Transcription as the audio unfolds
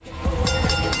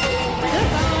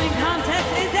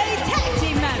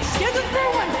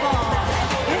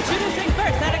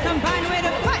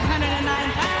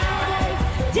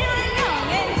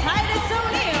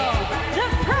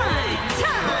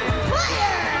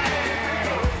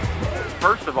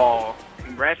first of all,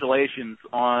 congratulations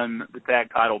on the tag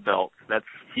title belts. That's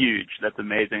huge. That's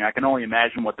amazing. I can only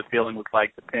imagine what the feeling was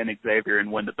like to pin Xavier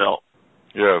and win the belt.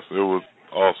 Yes, it was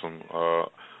awesome.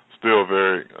 Still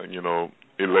very,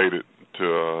 elated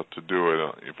to do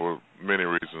it for many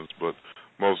reasons, but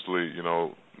mostly,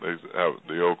 they have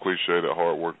the old cliche that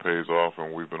hard work pays off,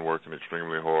 and we've been working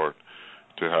extremely hard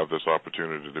to have this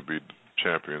opportunity to be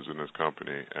champions in this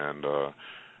company, and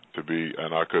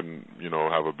I couldn't,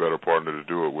 have a better partner to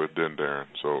do it with than Darren.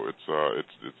 So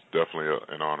it's definitely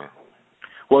an honor.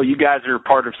 Well, you guys are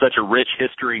part of such a rich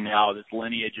history now, this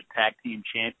lineage of tag team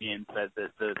champions, that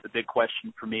the big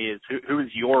question for me is who is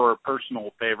your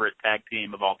personal favorite tag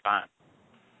team of all time?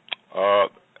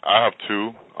 I have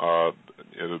two.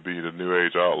 It'll be the New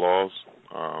Age Outlaws,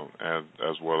 and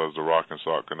as well as the Rock and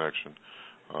Sock Connection,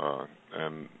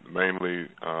 and mainly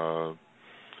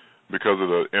because of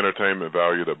the entertainment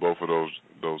value that both of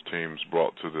those teams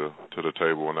brought to the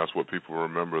table, and that's what people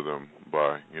remember them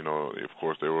by. Of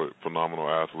course, they were phenomenal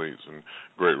athletes and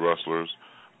great wrestlers,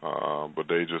 but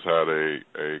they just had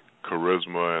a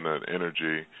charisma and an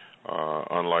energy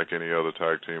unlike any other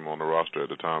tag team on the roster at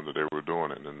the time that they were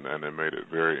doing it, and it made it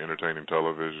very entertaining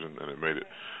television, and it made it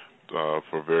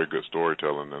for very good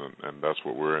storytelling, and that's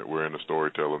what we're in the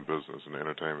storytelling business and the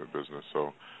entertainment business.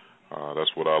 So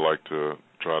that's what I like to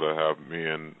try to have.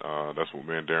 That's what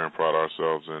me and Darren pride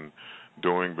ourselves in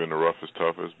doing, being the roughest,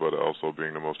 toughest, but also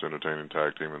being the most entertaining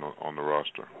tag team on the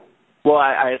roster. Well,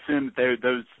 I assume that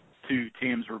those two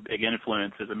teams were big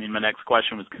influences. I mean, my next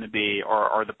question was going to be,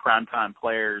 are the primetime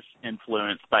players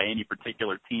influenced by any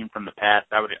particular team from the past?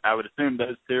 I would assume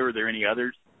those two. Are there any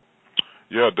others?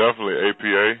 Yeah, definitely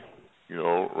APA.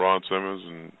 Ron Simmons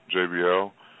and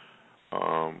JBL.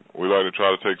 We like to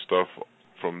try to take stuff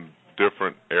from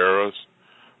different eras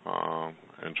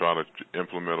and try to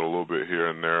implement a little bit here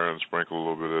and there and sprinkle a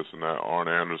little bit of this and that. Arn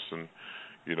Anderson,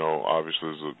 obviously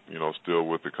is still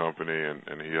with the company,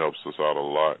 and he helps us out a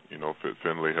lot. Fit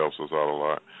Finley helps us out a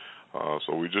lot.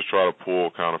 So we just try to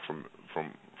pull kind of from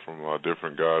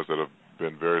different guys that have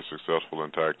been very successful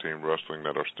in tag team wrestling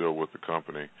that are still with the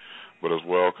company, but as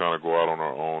well kind of go out on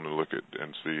our own and look at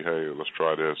and see, hey, let's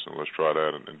try this and let's try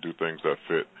that, and do things that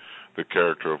fit the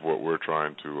character of what we're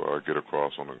trying to get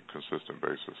across on a consistent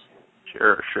basis.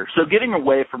 Sure. So getting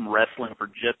away from wrestling for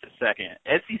just a second,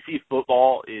 SEC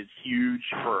football is huge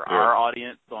for our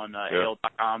audience on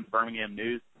AL.com, Birmingham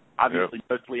News. Obviously,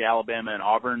 mostly Alabama and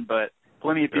Auburn, but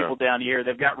plenty of people down here.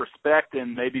 They've got respect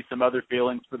and maybe some other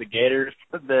feelings for the Gators.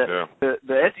 The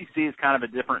SEC is kind of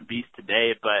a different beast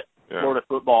today, but Florida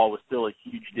football was still a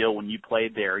huge deal when you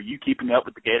played there. Are you keeping up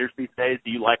with the Gators these days?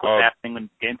 Do you like what's happening in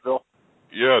Gainesville?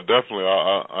 Yeah, definitely.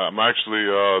 I'm actually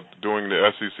doing the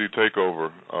SEC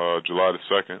takeover July the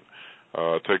 2nd,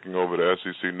 taking over the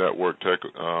SEC network. There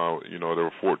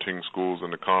were 14 schools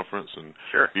in the conference, and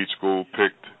each school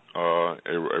picked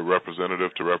a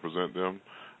representative to represent them.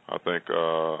 I think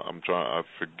I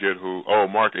forget who. Oh,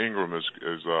 Mark Ingram is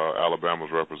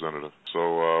Alabama's representative.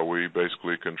 So we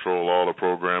basically control all the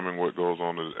programming, what goes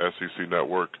on the SEC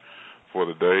network for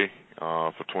the day,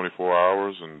 for 24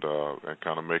 hours, and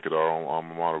kind of make it our own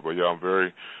alma mater. But yeah, I'm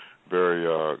very,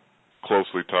 very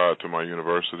closely tied to my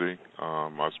university.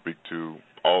 I speak to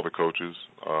all the coaches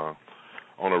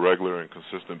on a regular and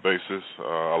consistent basis.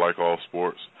 I like all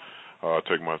sports. I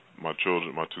take my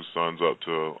children, my two sons, up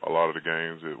to a lot of the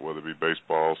games, whether it be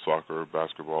baseball, soccer,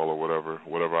 basketball, or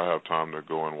whatever I have time to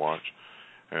go and watch.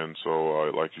 And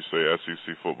so, like you say,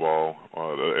 SEC football,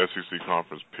 the SEC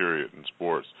conference, period, in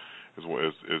sports,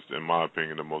 is in my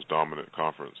opinion the most dominant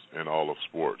conference in all of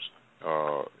sports,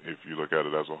 if you look at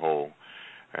it as a whole.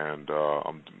 And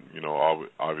I'm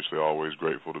obviously always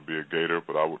grateful to be a Gator,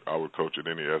 but I would coach at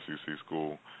any SEC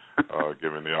school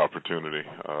given the opportunity.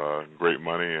 Great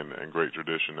money and great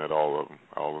tradition at all of them,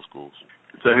 all the schools.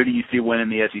 So who do you see winning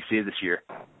the SEC this year?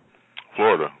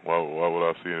 Florida. Why would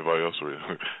I see anybody else with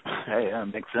you? Hey,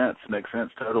 makes sense. Makes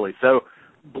sense totally. So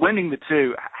blending the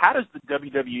two, how does the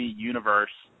WWE universe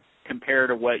compare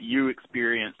to what you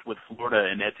experienced with Florida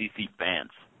and SEC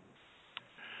fans?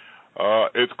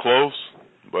 It's close,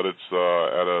 but it's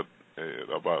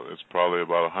it's probably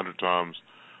about 100 times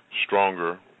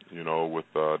stronger, with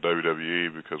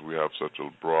WWE, because we have such a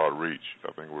broad reach.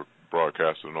 I think we're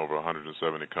broadcasted in over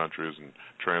 170 countries and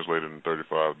translated in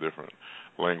 35 different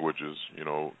languages,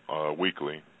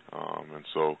 weekly. And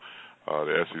so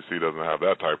the SEC doesn't have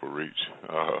that type of reach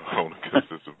on a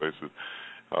consistent basis.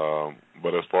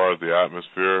 But as far as the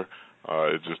atmosphere,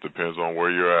 it just depends on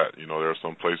where you're at. There are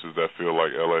some places that feel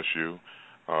like LSU,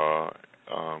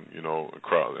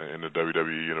 in the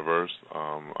WWE universe.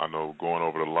 I know going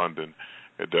over to London,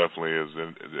 it definitely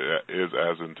is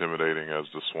as intimidating as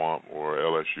the Swamp or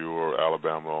LSU or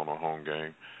Alabama on a home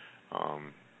game.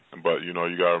 But you got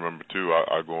to remember too.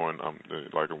 I go in.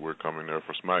 Like we're coming there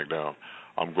for SmackDown.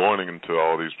 I'm going into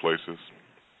all these places,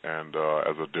 and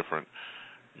as a different,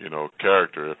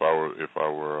 character. If I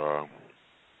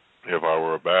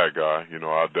were a bad guy,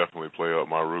 I'd definitely play up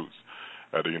my roots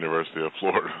at the University of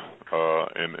Florida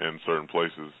in certain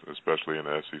places, especially in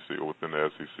the SEC or within the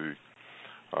SEC.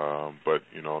 But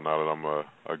now that I'm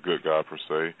a good guy per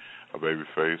se, a baby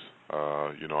face,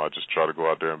 I just try to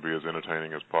go out there and be as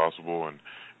entertaining as possible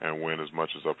and win as much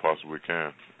as I possibly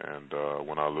can. And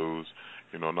when I lose,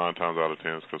 9 times out of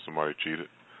 10 it's because somebody cheated,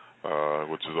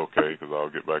 which is okay because I'll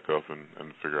get back up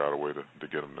and figure out a way to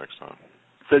get them next time.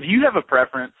 So do you have a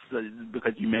preference,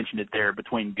 because you mentioned it there,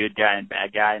 between good guy and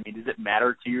bad guy? I mean, does it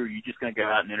matter to you, or are you just going to go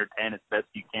out and entertain as best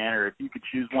you can, or if you could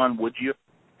choose one, would you?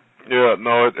 Yeah,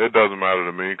 no, it doesn't matter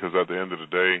to me because at the end of the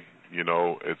day,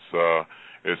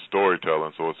 it's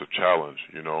storytelling, so it's a challenge,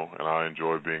 and I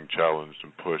enjoy being challenged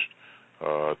and pushed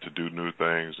to do new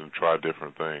things and try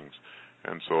different things.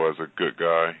 And so as a good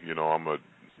guy, I'm a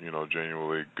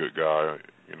genuinely good guy,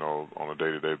 on a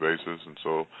day-to-day basis. And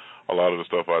so a lot of the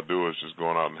stuff I do is just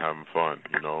going out and having fun,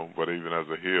 But even as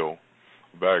a heel,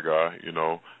 bad guy,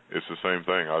 it's the same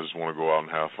thing. I just want to go out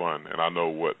and have fun. And I know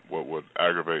what would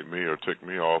aggravate me or tick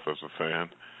me off as a fan.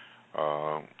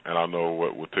 And I know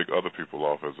what would tick other people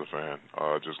off as a fan,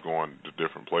 just going to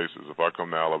different places. If I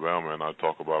come to Alabama and I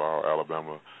talk about how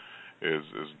Alabama is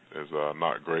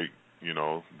not great,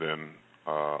 then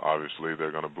obviously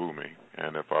they're going to boo me.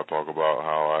 And if I talk about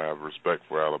how I have respect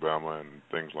for Alabama and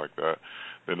things like that,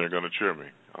 then they're going to cheer me.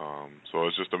 So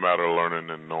it's just a matter of learning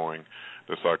and knowing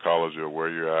the psychology of where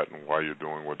you're at and why you're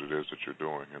doing what it is that you're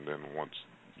doing. And then once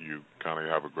you kind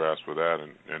of have a grasp of that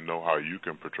and know how you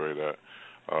can portray that,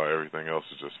 everything else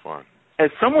is just fun. As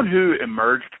someone who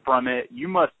emerged from it, you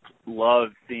must love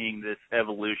seeing this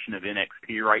evolution of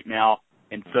NXT right now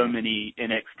and so many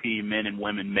NXT men and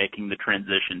women making the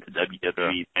transition to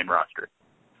WWE main roster.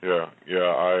 Yeah.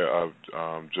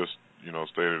 I've just,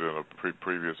 stated in a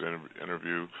previous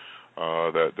interview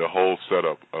that the whole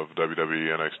setup of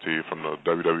WWE NXT from the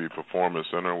WWE Performance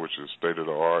Center, which is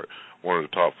state-of-the-art, one of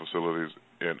the top facilities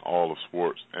in all of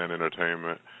sports and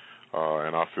entertainment,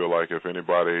 and I feel like if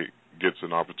anybody gets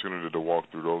an opportunity to walk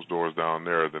through those doors down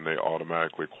there, then they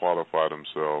automatically qualify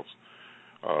themselves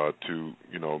to,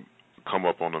 come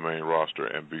up on the main roster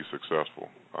and be successful.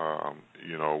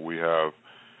 We have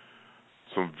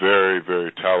some very,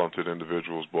 very talented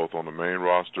individuals both on the main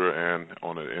roster and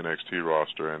on the NXT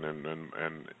roster, and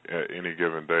at any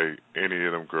given day, any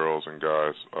of them girls and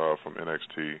guys from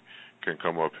NXT can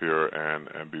come up here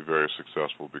and be very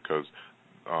successful because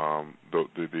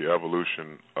the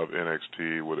evolution of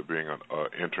NXT, with it being an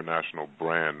international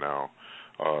brand now,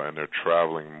 and they're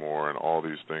traveling more and all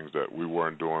these things that we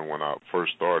weren't doing when I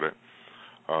first started.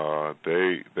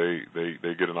 They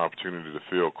get an opportunity to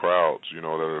fill crowds, that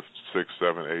are 6,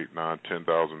 7, 8, 9,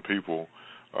 10,000 people,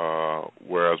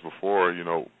 whereas before,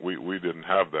 we didn't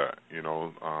have that,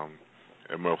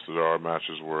 and most of our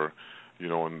matches were,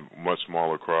 in much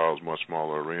smaller crowds, much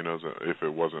smaller arenas, if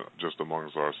it wasn't just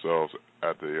amongst ourselves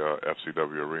at the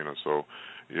FCW arena. So,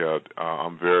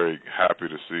 I'm very happy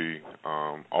to see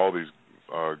all these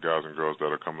guys and girls that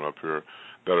are coming up here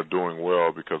that are doing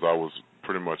well because I was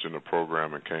pretty much in the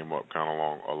program and came up kind of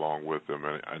along with them.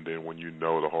 And then when you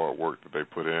know the hard work that they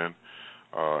put in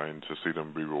and to see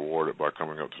them be rewarded by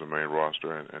coming up to the main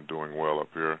roster and doing well up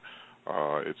here,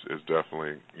 it's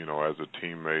definitely, as a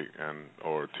teammate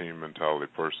or a team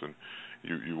mentality person,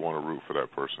 you want to root for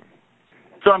that person.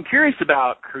 So I'm curious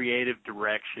about creative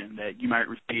direction that you might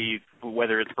receive,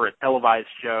 whether it's for a televised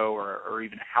show or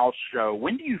even a house show.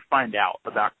 When do you find out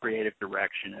about creative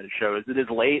direction at a show? Is it as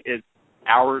late as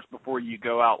hours before you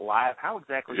go out live? How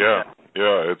exactly is that?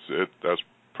 Yeah, that's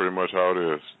pretty much how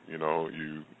it is.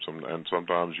 And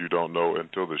sometimes you don't know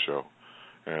until the show.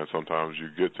 And sometimes you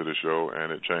get to the show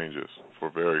and it changes for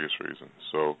various reasons.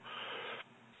 So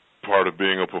part of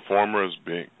being a performer is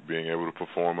being able to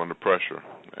perform under pressure.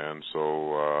 And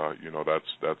so,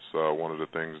 that's one of the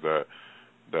things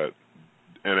that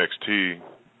NXT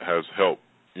has helped,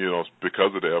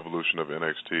 because of the evolution of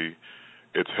NXT,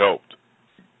 it's helped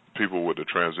people with the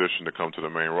transition to come to the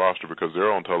main roster because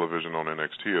they're on television on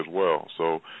NXT as well.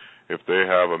 So if they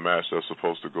have a match that's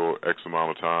supposed to go X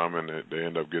amount of time and they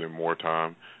end up getting more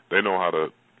time, they know how to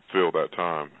fill that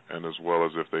time, and as well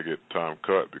as if they get time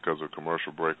cut because of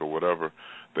commercial break or whatever,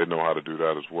 they know how to do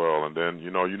that as well. And then, you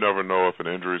never know if an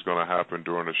injury is going to happen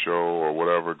during the show or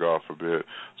whatever, God forbid,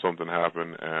 something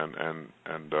happen,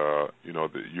 and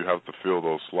you have to fill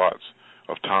those slots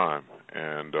of time,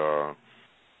 and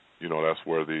that's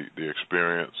where the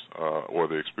experience or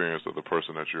the experience of the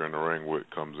person that you're in the ring with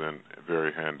comes in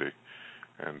very handy.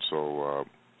 And so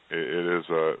it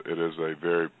is a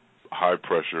very high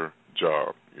pressure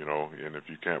job, and if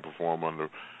you can't perform under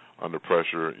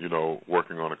pressure,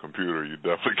 working on a computer, you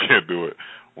definitely can't do it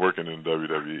working in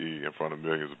WWE in front of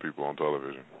millions of people on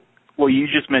television. Well, you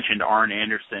just mentioned Arn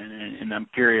Anderson, and I'm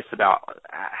curious about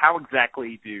how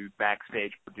exactly do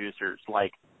backstage producers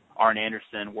like Arn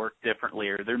Anderson work differently?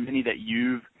 Are there many that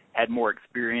you've had more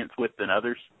experience with than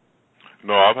others?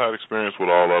 No, I've had experience with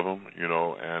all of them,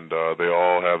 and they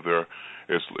all have their.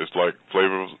 It's like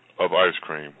flavors of ice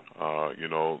cream.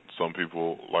 Some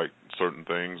people like certain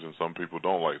things, and some people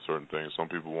don't like certain things. Some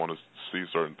people want to see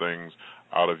certain things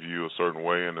out of you a certain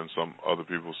way, and then some other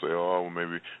people say, "Oh, well,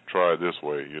 maybe try it this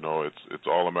way." It's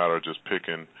all a matter of just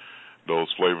picking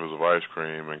those flavors of ice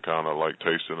cream and kind of like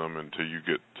tasting them until you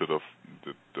get to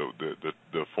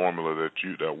the formula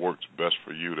that works best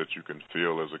for you, that you can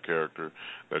feel as a character,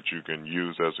 that you can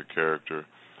use as a character,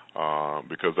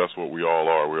 because that's what we all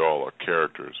are. We all are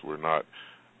characters. We're not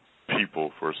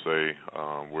people per se.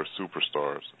 We're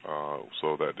superstars,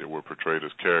 so that we're portrayed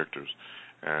as characters.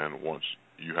 And once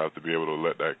you have to be able to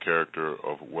let that character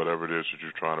of whatever it is that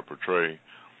you're trying to portray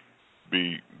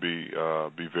be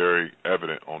very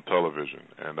evident on television,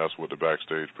 and that's what the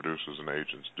backstage producers and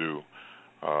agents do.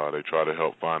 They try to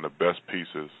help find the best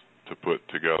pieces to put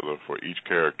together for each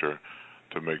character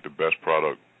to make the best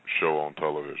product show on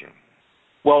television.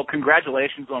 Well,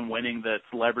 congratulations on winning the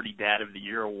Celebrity Dad of the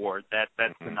Year award.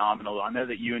 That's phenomenal. I know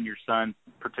that you and your son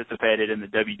participated in the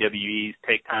WWE's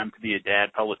Take Time to Be a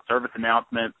Dad public service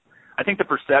announcements. I think the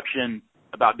perception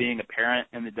about being a parent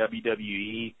in the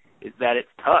WWE is that it's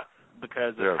tough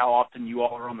because of how often you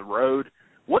all are on the road.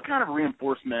 What kind of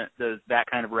reinforcement does that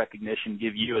kind of recognition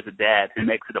give you as a dad who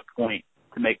makes it a point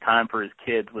to make time for his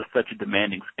kids with such a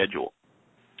demanding schedule?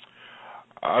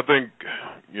 I think,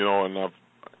 and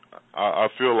I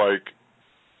feel like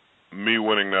me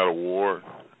winning that award,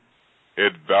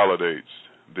 it validates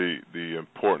the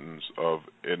importance of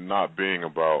it not being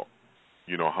about,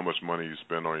 how much money you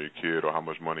spend on your kid or how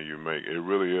much money you make. It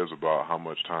really is about how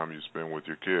much time you spend with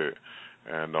your kid.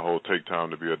 And the whole Take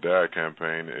Time to Be a Dad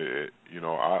campaign,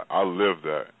 I live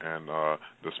that. And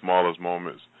the smallest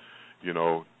moments,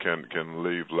 can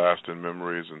leave lasting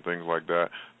memories and things like that.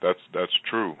 That's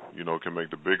true. Can make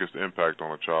the biggest impact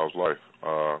on a child's life.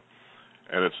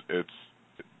 And it's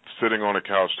sitting on a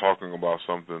couch talking about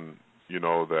something,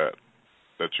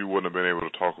 that you wouldn't have been able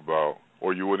to talk about,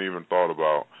 or you wouldn't even thought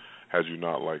about had you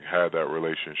not had that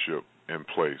relationship in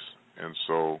place. And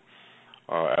so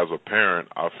as a parent,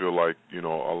 I feel like, a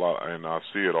lot, and I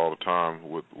see it all the time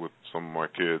with some of my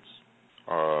kids'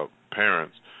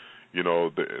 parents,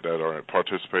 that are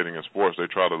participating in sports.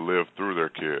 They try to live through their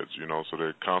kids, so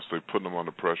they're constantly putting them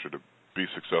under pressure to be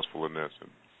successful in this, and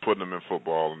putting them in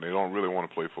football, and they don't really want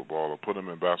to play football, or put them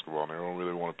in basketball, and they don't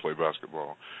really want to play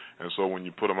basketball. And so when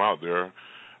you put them out there,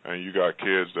 and you got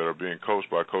kids that are being coached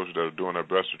by coaches that are doing their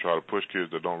best to try to push kids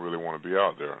that don't really want to be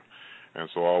out there. And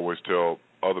so I always tell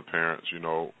other parents,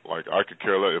 I could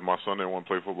care less. If my son didn't want to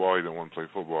play football, he didn't want to play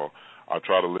football. I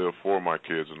try to live for my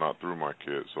kids and not through my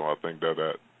kids. So I think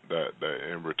that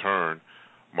in return,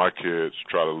 my kids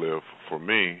try to live for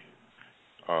me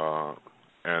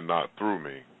and not through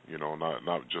me.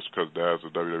 Not just because Dad's a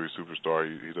WWE superstar.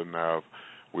 He doesn't have.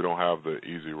 We don't have the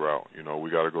easy route. We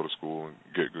got to go to school and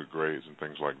get good grades and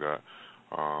things like that.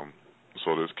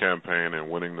 So this campaign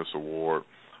and winning this award,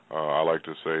 I like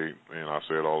to say, and I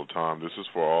say it all the time, this is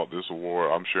for all. This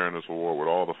award, I'm sharing this award with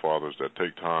all the fathers that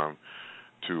take time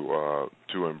to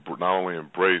not only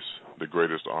embrace the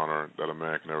greatest honor that a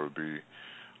man can ever be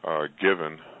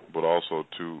given, but also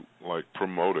to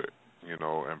promote it,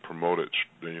 and promote it,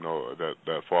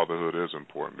 that fatherhood is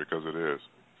important, because it is.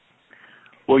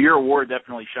 Well, your award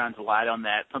definitely shines a light on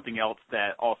that. Something else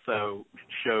that also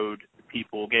showed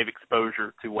people, gave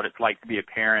exposure to what it's like to be a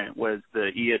parent, was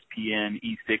the ESPN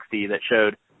E60 that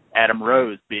showed Adam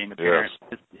Rose being a parent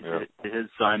to his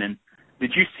son. And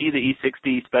did you see the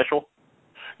E60 special?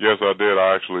 Yes, I did.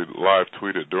 I actually live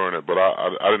tweeted during it, but I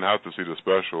didn't have to see the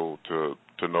special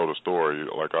to know the story.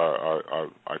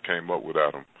 I came up with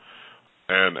Adam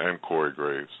and Corey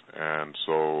Graves, and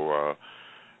so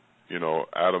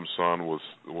Adam's son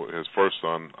his first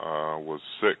son was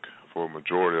sick for a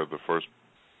majority of the first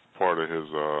part of his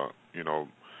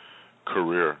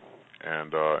career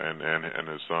and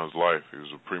his son's life. He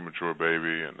was a premature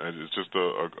baby, and it's just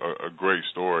a great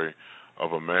story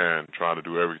of a man trying to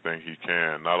do everything he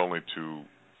can, not only to,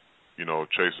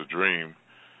 chase a dream,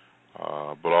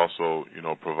 but also,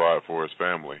 provide for his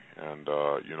family. And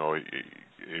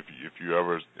if you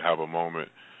ever have a moment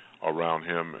around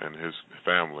him and his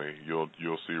family,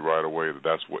 you'll see right away that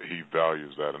that's what he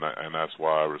values, and that's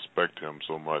why I respect him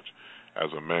so much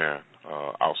as a man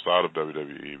outside of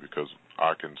WWE, because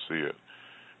I can see it.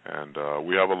 And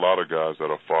we have a lot of guys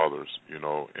that are fathers,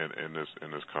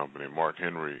 in this company. Mark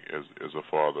Henry is a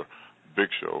father. Big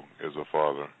Show is a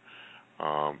father.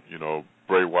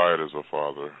 Bray Wyatt is a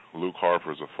father. Luke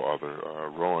Harper is a father.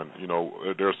 Rowan,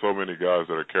 there are so many guys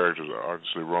that are characters.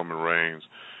 Obviously, Roman Reigns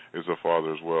is a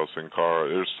father as well. Sin Cara.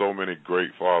 There's so many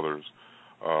great fathers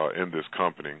in this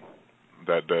company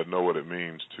that know what it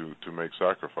means to make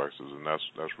sacrifices, and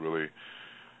that's really,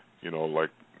 like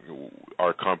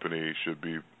our company should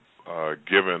be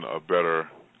given a better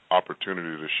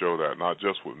opportunity to show that, not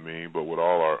just with me, but with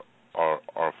all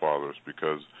our fathers,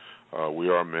 because we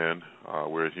are men.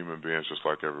 We're human beings just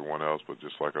like everyone else, but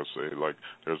just like I say, like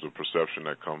there's a perception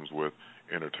that comes with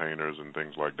entertainers and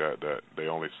things like that they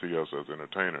only see us as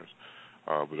entertainers.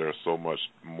 But there's so much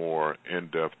more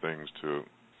in-depth things to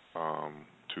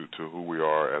who we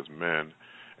are as men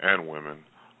and women.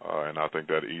 And I think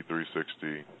that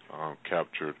E360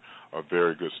 captured a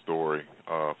very good story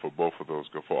for both of those,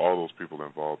 for all those people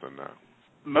involved in that.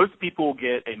 Most people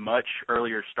get a much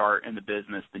earlier start in the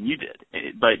business than you did,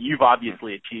 but you've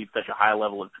obviously achieved such a high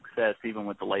level of success even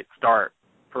with the late start.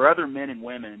 For other men and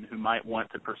women who might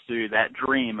want to pursue that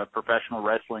dream of professional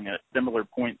wrestling at similar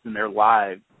points in their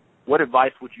lives, what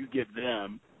advice would you give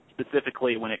them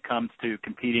specifically when it comes to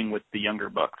competing with the younger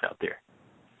bucks out there?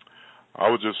 I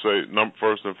would just say,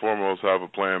 first and foremost, have a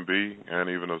plan B and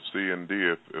even a C and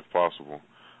D if possible.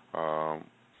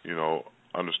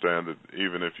 Understand that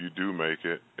even if you do make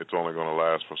it, it's only going to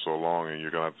last for so long, and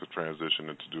you're going to have to transition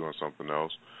into doing something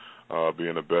else. Be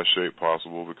in the best shape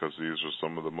possible, because these are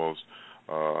some of the most,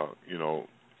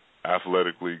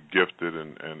 athletically gifted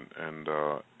and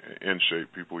in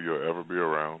shape people you'll ever be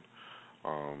around.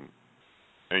 And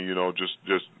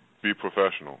just be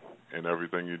professional in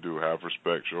everything you do. Have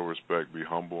respect, show respect, be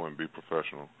humble, and be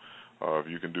professional. If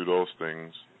you can do those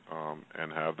things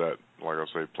and have that, like I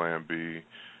say, plan B,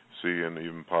 C, and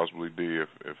even possibly D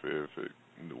if it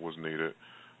was needed,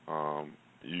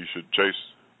 you should chase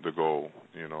the goal,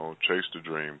 chase the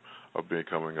dream of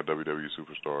becoming a WWE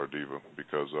superstar or diva,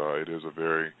 because it is a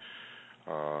very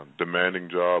demanding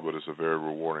job, but it's a very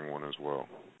rewarding one as well.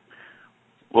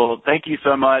 Well, thank you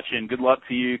so much, and good luck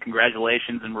to you.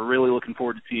 Congratulations, and we're really looking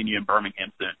forward to seeing you in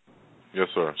Birmingham soon. Yes,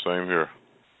 sir. Same here.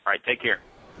 All right, take care.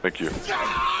 Thank you.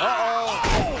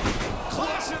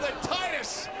 Closer than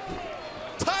Titus.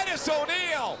 Titus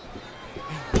O'Neil.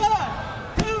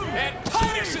 And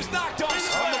Titus is knocked off.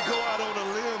 I'm going to go out on a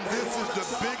limb. This is the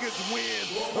biggest win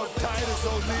of Titus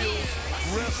O'Neil's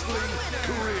wrestling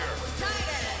career.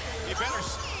 You better